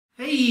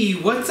Hey,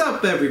 what's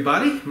up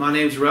everybody? My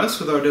name's Russ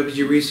with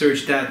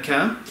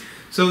RWGResearch.com.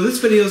 So this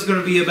video is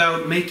going to be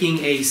about making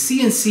a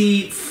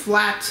CNC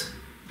flat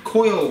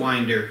coil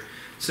winder.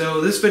 So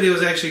this video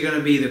is actually going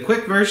to be the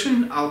quick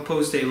version. I'll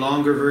post a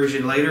longer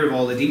version later of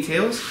all the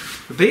details.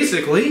 But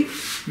basically,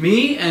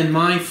 me and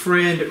my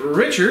friend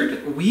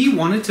Richard, we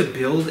wanted to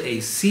build a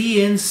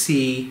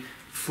CNC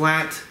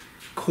flat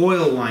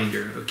coil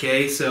winder.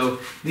 Okay, so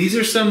these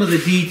are some of the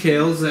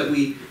details that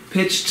we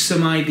pitched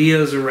some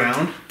ideas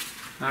around.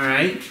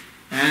 Alright,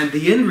 and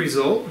the end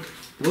result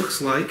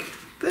looks like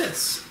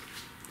this.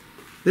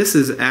 This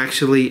is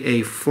actually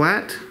a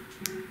flat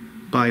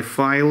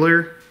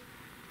Bifilar,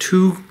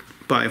 2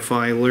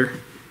 Bifilar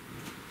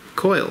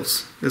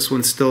coils. This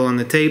one's still on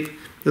the tape.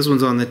 This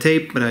one's on the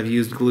tape, but I've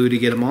used glue to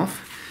get them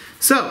off.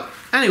 So,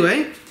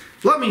 anyway,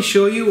 let me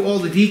show you all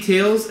the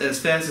details as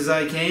fast as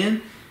I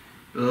can.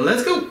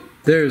 Let's go!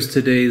 There's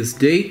today's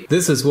date.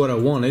 This is what I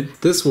wanted.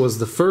 This was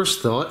the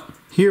first thought.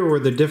 Here were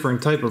the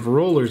different type of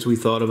rollers we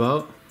thought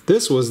about.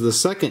 This was the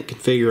second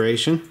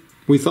configuration.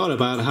 We thought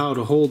about how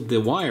to hold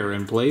the wire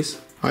in place.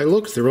 I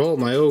looked through all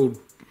my old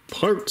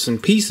parts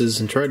and pieces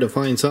and tried to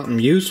find something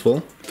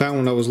useful. Found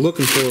what I was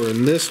looking for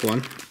in this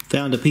one.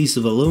 Found a piece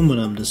of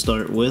aluminum to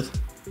start with.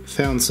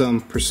 Found some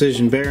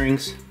precision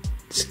bearings.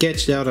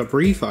 Sketched out a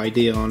brief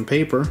idea on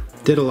paper.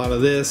 Did a lot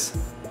of this.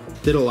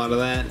 Did a lot of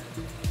that.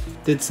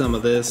 Did some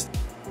of this.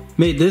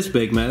 Made this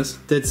big mess.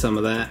 Did some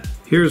of that.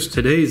 Here's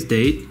today's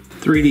date.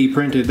 3D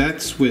printed that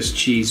Swiss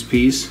cheese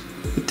piece.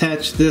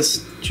 Attached this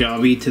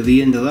jobby to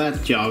the end of that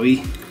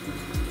jobby.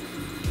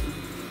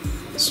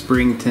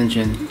 Spring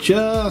tension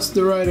just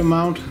the right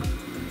amount.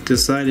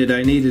 Decided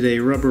I needed a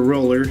rubber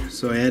roller,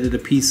 so I added a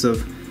piece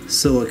of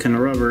silicone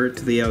rubber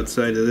to the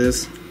outside of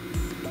this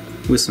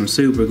with some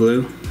super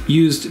glue.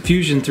 Used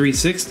Fusion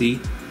 360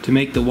 to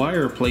make the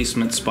wire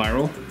placement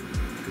spiral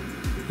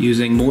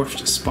using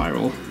morphed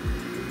spiral.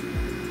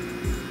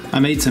 I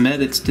made some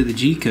edits to the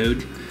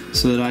G-code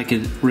so that I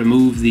could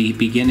remove the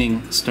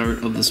beginning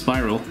start of the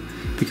spiral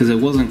because it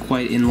wasn't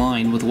quite in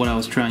line with what I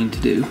was trying to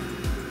do.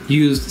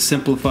 Used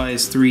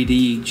Simplify's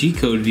 3D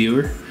G-code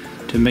viewer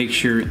to make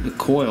sure the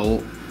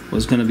coil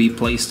was going to be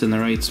placed in the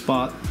right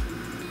spot.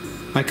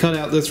 I cut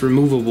out this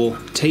removable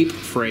tape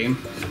frame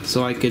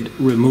so I could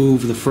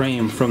remove the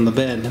frame from the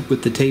bed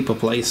with the tape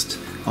placed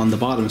on the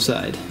bottom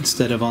side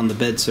instead of on the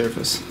bed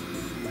surface.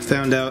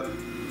 Found out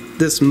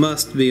this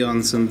must be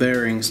on some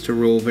bearings to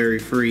roll very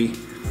free,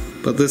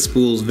 but this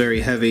spool's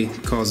very heavy,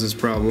 causes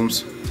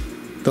problems.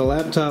 The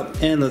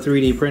laptop and the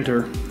 3D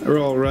printer are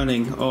all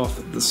running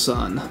off the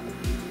sun.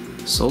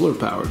 Solar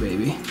power,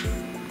 baby.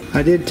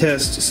 I did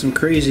test some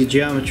crazy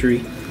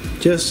geometry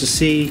just to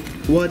see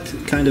what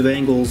kind of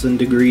angles and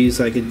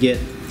degrees I could get.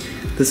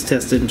 This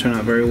test didn't turn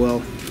out very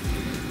well.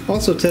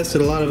 Also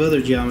tested a lot of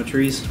other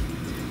geometries,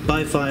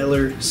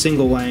 bifilar,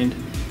 single wind,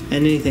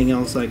 and anything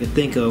else I could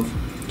think of,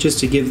 just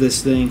to give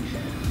this thing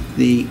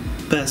the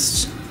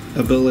best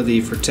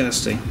ability for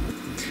testing.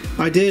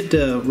 I did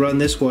run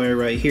this wire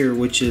right here,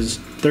 which is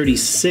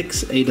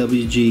 36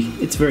 AWG.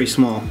 It's very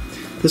small.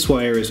 This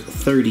wire is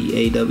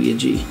 30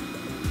 AWG.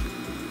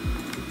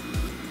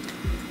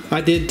 I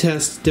did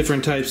test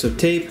different types of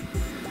tape,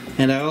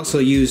 and I also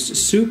used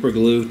super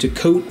glue to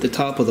coat the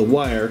top of the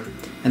wire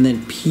and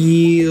then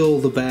peel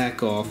the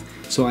back off,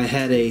 so I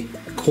had a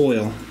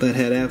coil that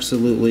had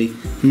absolutely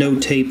no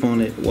tape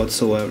on it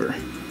whatsoever,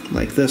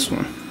 like this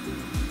one.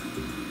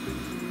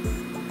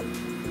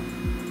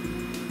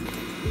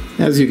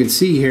 As you can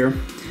see here,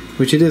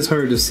 which it is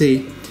hard to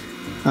see,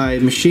 I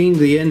machined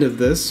the end of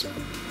this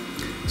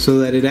so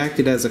that it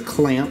acted as a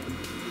clamp,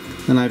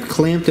 and I've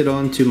clamped it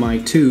onto my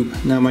tube.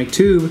 Now my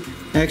tube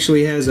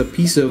actually has a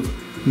piece of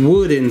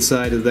wood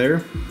inside of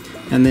there,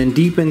 and then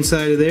deep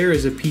inside of there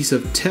is a piece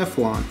of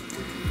Teflon,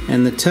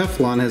 and the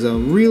Teflon has a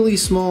really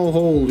small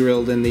hole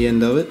drilled in the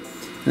end of it,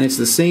 and it's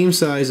the same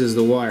size as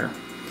the wire.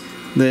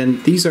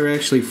 Then these are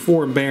actually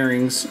 4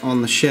 bearings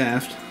on the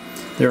shaft.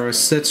 There are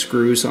set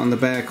screws on the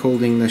back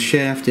holding the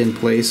shaft in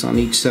place on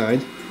each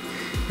side.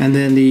 And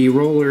then the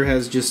roller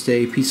has just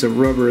a piece of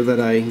rubber that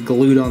I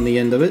glued on the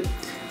end of it.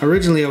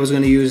 Originally I was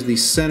going to use the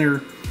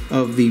center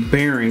of the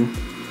bearing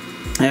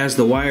as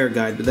the wire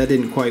guide, but that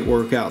didn't quite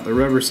work out. The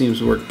rubber seems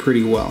to work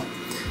pretty well.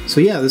 So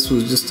yeah, this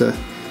was just a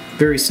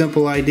very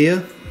simple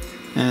idea.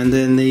 And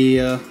then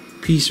the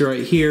piece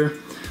right here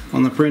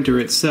on the printer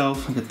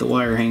itself, I got the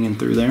wire hanging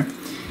through there.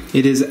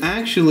 It is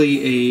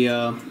actually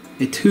a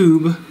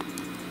tube.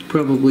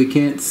 Probably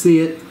can't see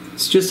it.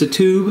 It's just a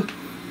tube,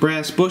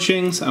 brass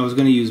bushings. I was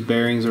going to use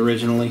bearings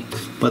originally,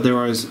 but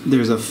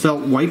there's a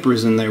felt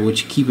wipers in there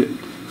which keep it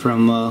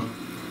from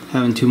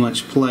having too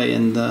much play,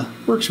 and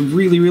works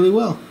really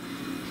well.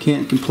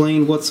 Can't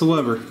complain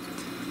whatsoever.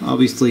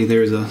 Obviously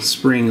there's a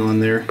spring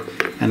on there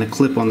and a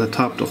clip on the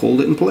top to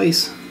hold it in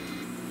place.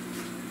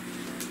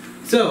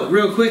 So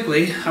real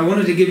quickly, I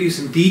wanted to give you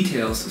some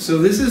details. So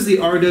this is the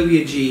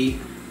RWG-OSD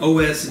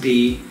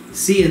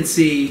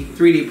CNC,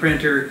 3D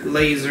printer,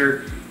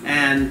 laser,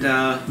 and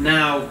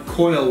now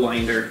coil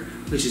winder,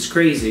 which is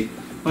crazy.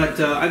 But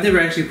I've never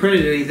actually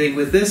printed anything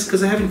with this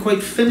because I haven't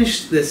quite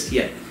finished this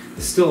yet.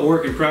 It's still a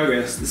work in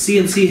progress. The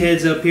CNC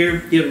head's up here.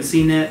 If you haven't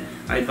seen that,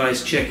 I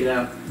advise check it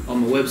out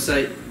on my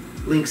website.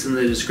 Links in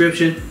the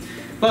description.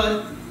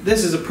 But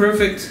this is a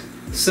perfect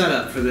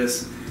setup for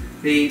this.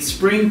 The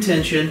spring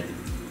tension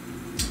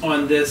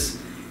on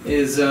this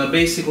is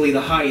basically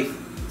the height.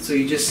 So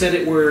you just set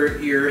it where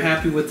you're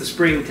happy with the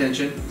spring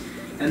tension.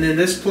 And then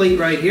this plate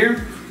right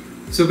here.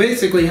 So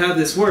basically how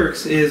this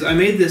works is I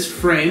made this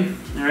frame.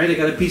 Alright, I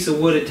got a piece of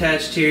wood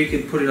attached here. You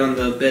could put it on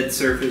the bed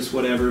surface,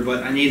 whatever,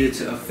 but I needed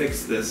to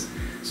affix this.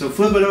 So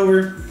flip it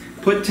over,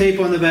 put tape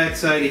on the back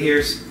side of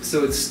here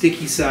so it's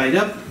sticky side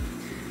up.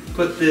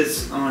 Put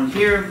this on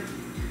here,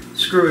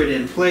 screw it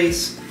in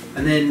place,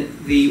 and then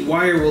the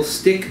wire will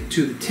stick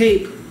to the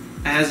tape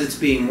as it's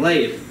being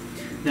laid.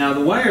 Now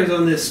the wire is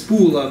on this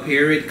spool up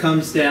here. It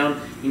comes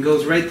down and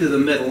goes right through the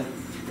middle.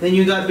 Then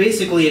you got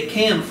basically a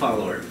cam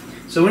follower.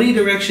 So any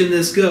direction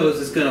this goes,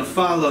 it's going to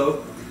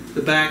follow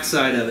the back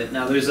side of it.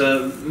 Now there's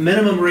a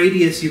minimum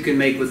radius you can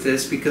make with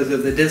this because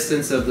of the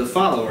distance of the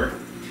follower.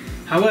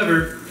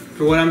 However,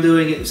 for what I'm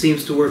doing, it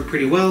seems to work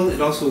pretty well.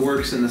 It also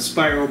works in the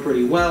spiral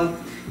pretty well.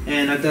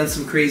 And I've done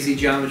some crazy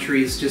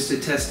geometries just to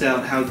test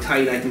out how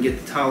tight I can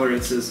get the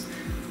tolerances.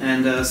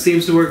 And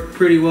seems to work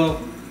pretty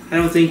well. I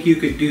don't think you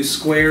could do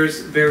squares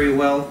very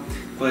well,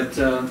 but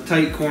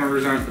tight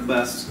corners aren't the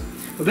best.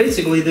 But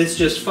basically this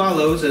just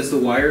follows as the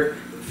wire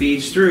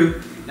feeds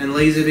through and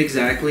lays it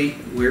exactly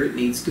where it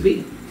needs to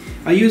be.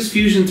 I use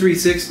Fusion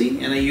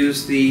 360 and I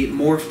use the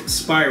morphed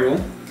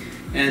spiral,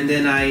 and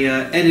then I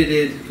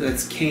edited,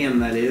 that's cam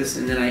that is,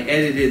 and then I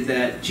edited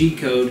that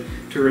G-code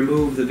to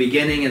remove the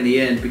beginning and the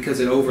end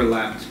because it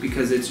overlapped,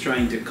 because it's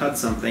trying to cut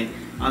something.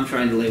 I'm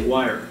trying to lay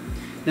wire.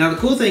 Now the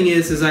cool thing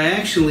is I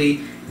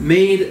actually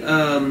made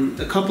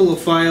a couple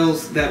of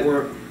files that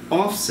were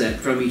offset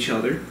from each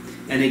other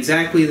and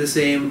exactly the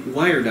same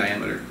wire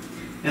diameter.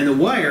 And the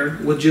wire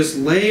would just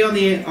lay on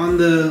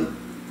the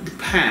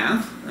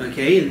path,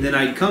 okay, and then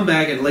I'd come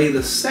back and lay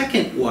the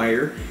second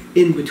wire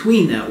in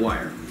between that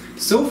wire.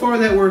 So far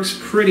that works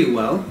pretty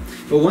well,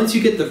 but once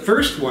you get the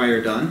first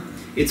wire done,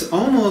 it's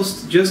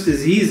almost just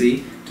as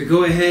easy to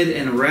go ahead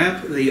and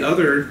wrap the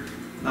other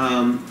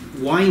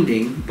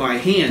winding by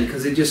hand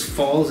because it just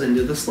falls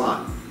into the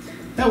slot.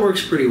 That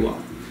works pretty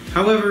well.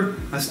 However,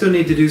 I still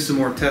need to do some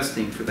more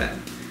testing for that.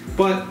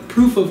 But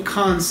proof of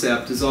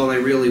concept is all I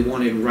really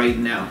wanted right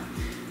now.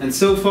 And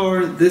so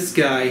far, this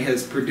guy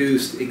has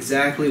produced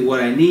exactly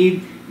what I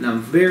need, and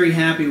I'm very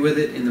happy with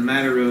it. In the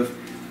matter of,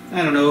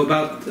 I don't know,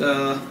 about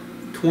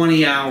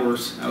 20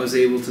 hours, I was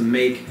able to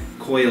make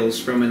coils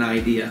from an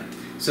idea.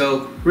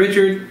 So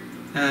Richard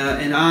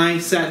and I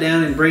sat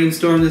down and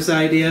brainstormed this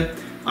idea.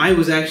 I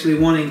was actually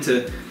wanting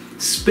to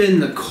spin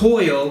the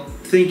coil,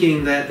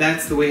 thinking that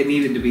that's the way it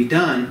needed to be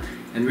done.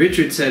 And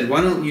Richard said, why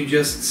don't you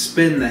just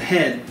spin the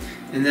head,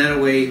 and that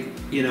way,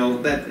 you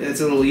know, that's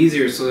a little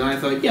easier. So then I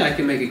thought, yeah, I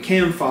can make a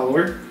cam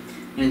follower,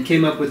 and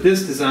came up with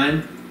this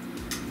design.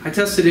 I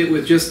tested it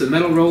with just the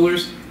metal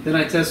rollers, then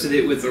I tested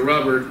it with the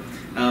rubber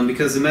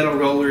because the metal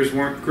rollers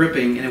weren't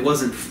gripping and it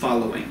wasn't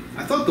following.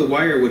 I thought the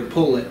wire would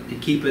pull it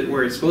and keep it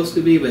where it's supposed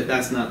to be, but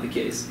that's not the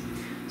case.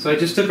 So I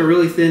just took a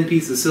really thin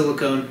piece of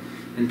silicone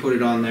and put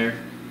it on there,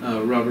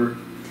 rubber.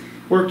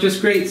 Worked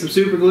just great, some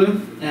super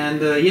glue,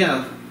 and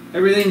yeah,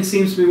 everything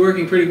seems to be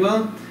working pretty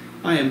well.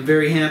 I am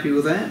very happy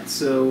with that,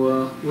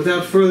 so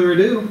without further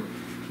ado,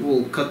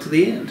 we'll cut to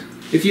the end.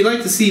 If you'd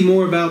like to see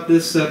more about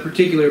this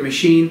particular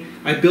machine,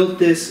 I built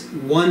this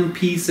one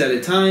piece at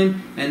a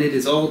time, and it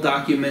is all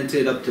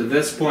documented up to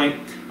this point.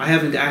 I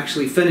haven't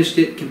actually finished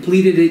it,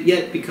 completed it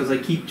yet, because I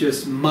keep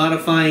just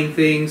modifying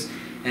things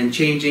and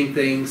changing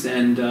things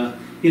and,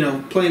 you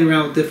know, playing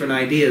around with different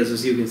ideas,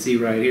 as you can see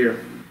right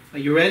here. Are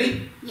you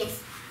ready?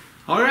 Yes.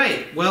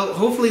 Alright, well,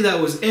 hopefully that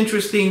was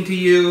interesting to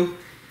you.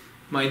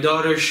 My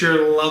daughter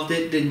sure loved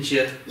it, didn't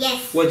you?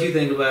 Yes. What do you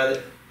think about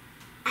it?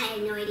 I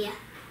have no idea.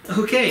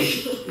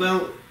 Okay,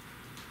 well,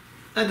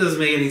 that doesn't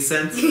make any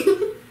sense.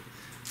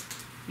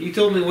 You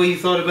told me what you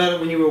thought about it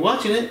when you were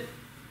watching it.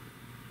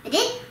 I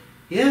did?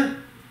 Yeah.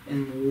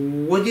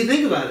 And what do you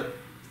think about it?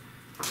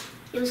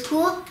 It was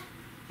cool.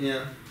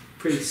 Yeah.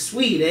 Pretty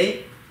sweet,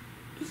 eh?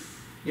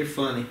 You're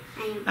funny.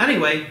 I am.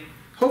 Anyway,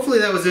 hopefully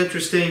that was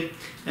interesting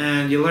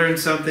and you learned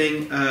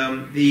something.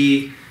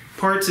 The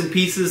parts and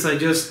pieces I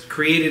just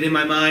created in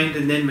my mind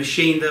and then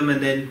machined them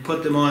and then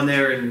put them on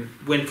there and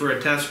went for a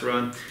test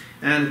run.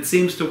 And it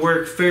seems to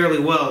work fairly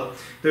well.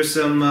 There's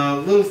some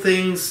little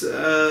things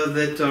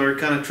that are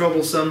kind of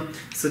troublesome,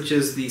 such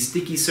as the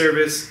sticky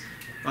surface,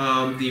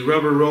 the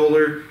rubber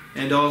roller,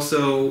 and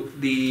also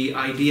the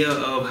idea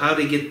of how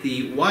to get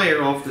the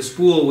wire off the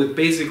spool with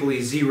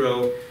basically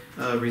zero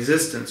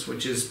resistance,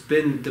 which has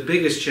been the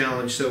biggest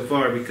challenge so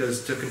far,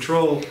 because to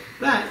control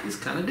that is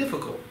kind of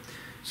difficult.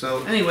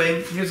 So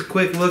anyway, here's a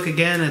quick look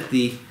again at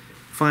the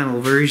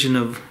final version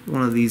of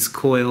one of these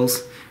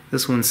coils.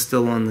 This one's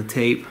still on the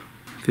tape.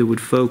 If it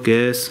would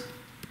focus.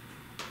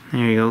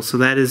 There you go. So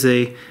that is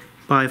a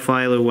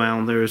bifilar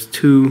wound. There's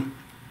 2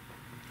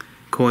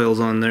 coils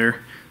on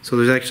there. So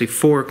there's actually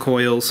 4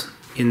 coils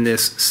in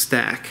this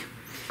stack.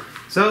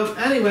 So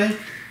anyway,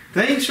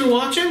 thanks for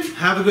watching.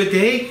 Have a good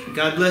day.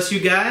 God bless you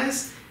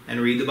guys. And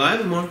read the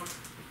Bible more.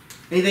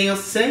 Anything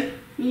else to say?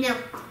 No.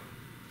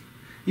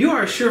 You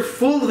are sure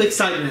full of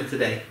excitement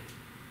today.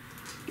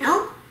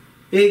 No?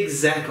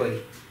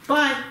 Exactly.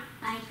 Bye.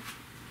 Bye.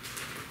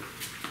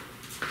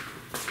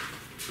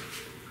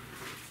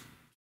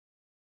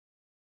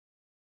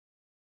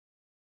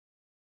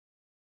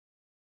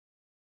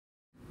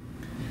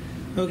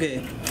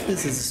 Okay,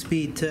 this is a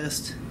speed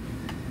test.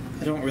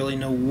 I don't really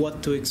know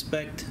what to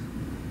expect.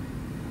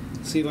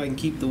 See if I can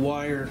keep the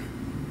wire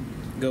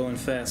going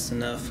fast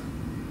enough.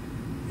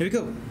 Here we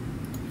go.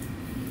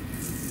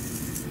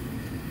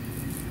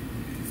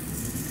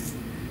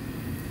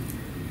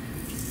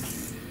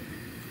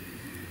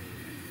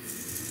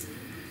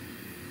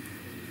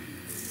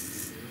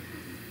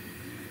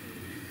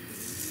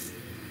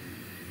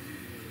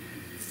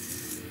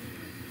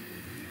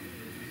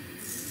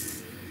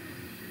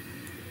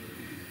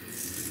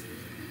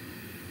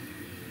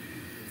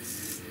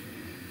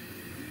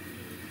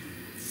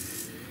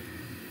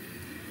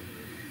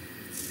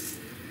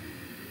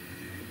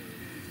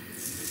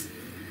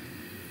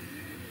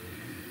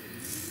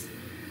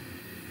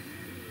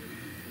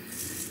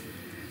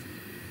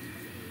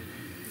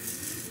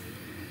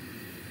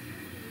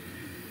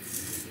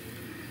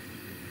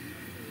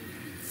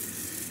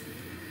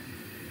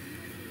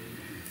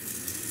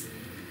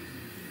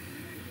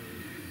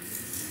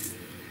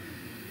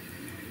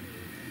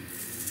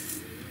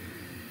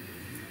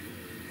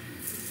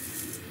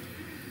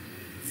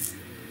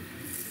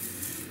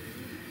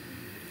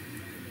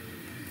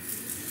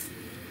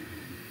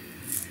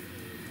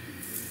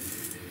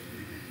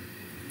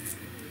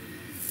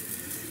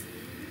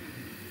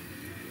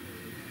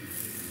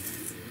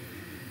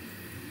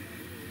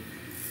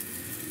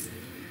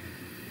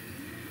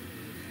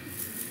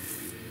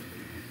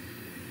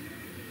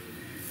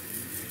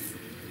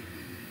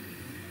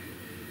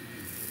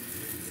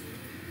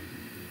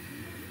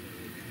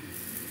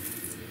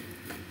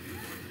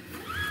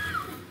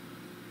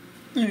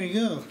 There you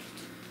go.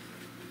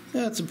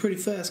 That's a pretty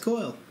fast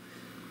coil.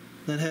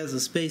 That has a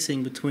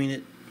spacing between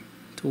it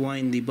to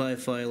wind the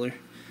bifilar.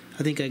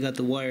 I think I got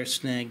the wire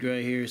snagged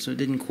right here, so it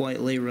didn't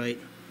quite lay right.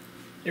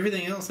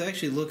 Everything else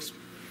actually looks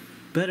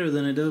better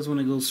than it does when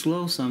it goes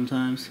slow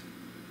sometimes.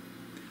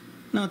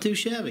 Not too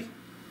shabby.